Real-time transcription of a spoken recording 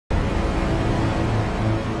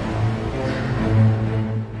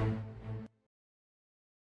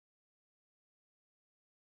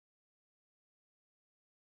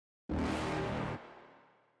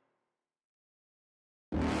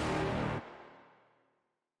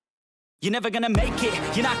You're never gonna make it,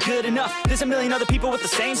 you're not good enough. There's a million other people with the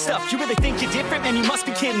same stuff. You really think you're different? Man, you must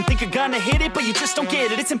be kidding. Think you're gonna hit it, but you just don't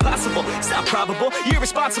get it. It's impossible, it's not probable, you're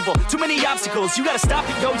irresponsible. Too many obstacles, you gotta stop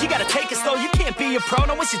it, yo. You gotta take it slow, you can't be a pro.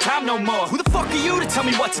 Don't waste your time no more. Who the fuck are you to tell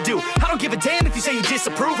me what to do? I don't give a damn if you say you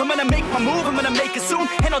disapprove. I'm gonna make my move, I'm gonna make it soon.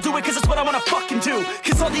 And I'll do it cause it's what I wanna fucking do.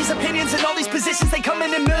 Cause all these opinions and all these positions, they come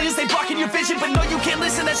in millions, they blocking your vision. But no, you can't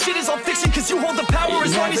listen, that shit is all fiction. Cause you hold the power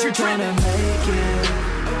as long as you're dreaming.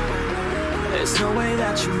 There's no way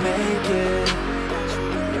that you make it.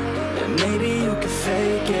 And maybe you can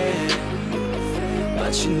fake it,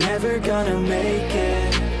 but you're never gonna make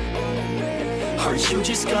it. Aren't you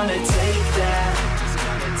just gonna take that?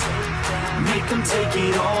 Make them take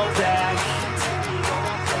it all back.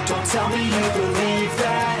 Don't tell me you believe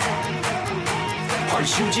that.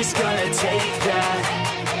 Aren't you just gonna take that?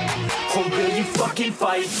 Or will you fucking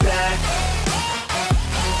fight back?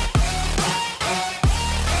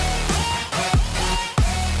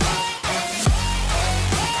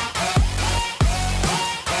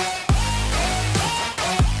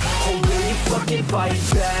 Fight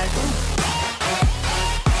back.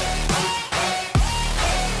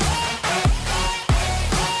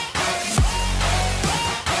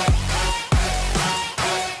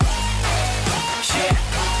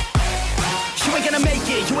 You ain't gonna make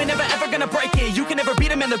it, you ain't never ever gonna break it. You can never beat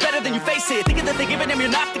them and they're better than you face it. Thinking that they give a damn, you're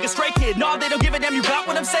not, think a straight kid. No, they don't give a damn, you got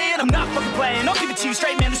what I'm saying? I'm not fucking playing, I'll give it to you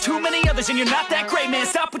straight, man. There's too many others and you're not that great, man.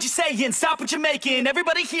 Stop what you're saying, stop what you're making.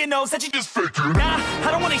 Everybody here knows that you just faking. Nah,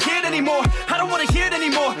 I don't wanna hear it anymore, I don't wanna hear it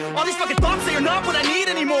anymore. All these fucking thoughts, they are not what I need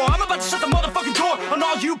anymore. I'm about to shut the motherfucking door on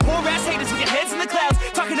all you poor ass haters with your heads in the clouds,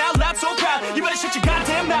 talking out loud so proud. You better shut your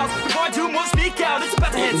goddamn mouth before I do more, speak out. It's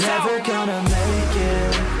about to head south. You're never gonna make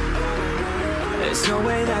it. There's no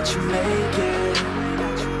way that you make it.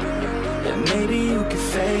 And maybe you can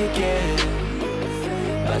fake it,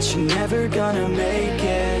 but you're never gonna make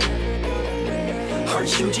it.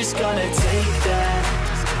 Aren't you just gonna take that?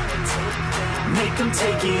 Make them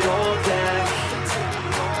take it all back.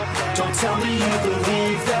 Don't tell me you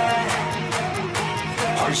believe that.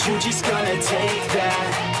 Aren't you just gonna take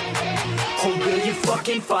that? Or will you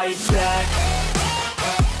fucking fight back?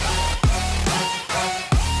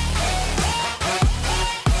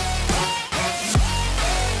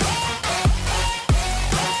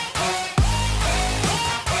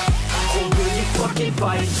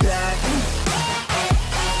 Fight back.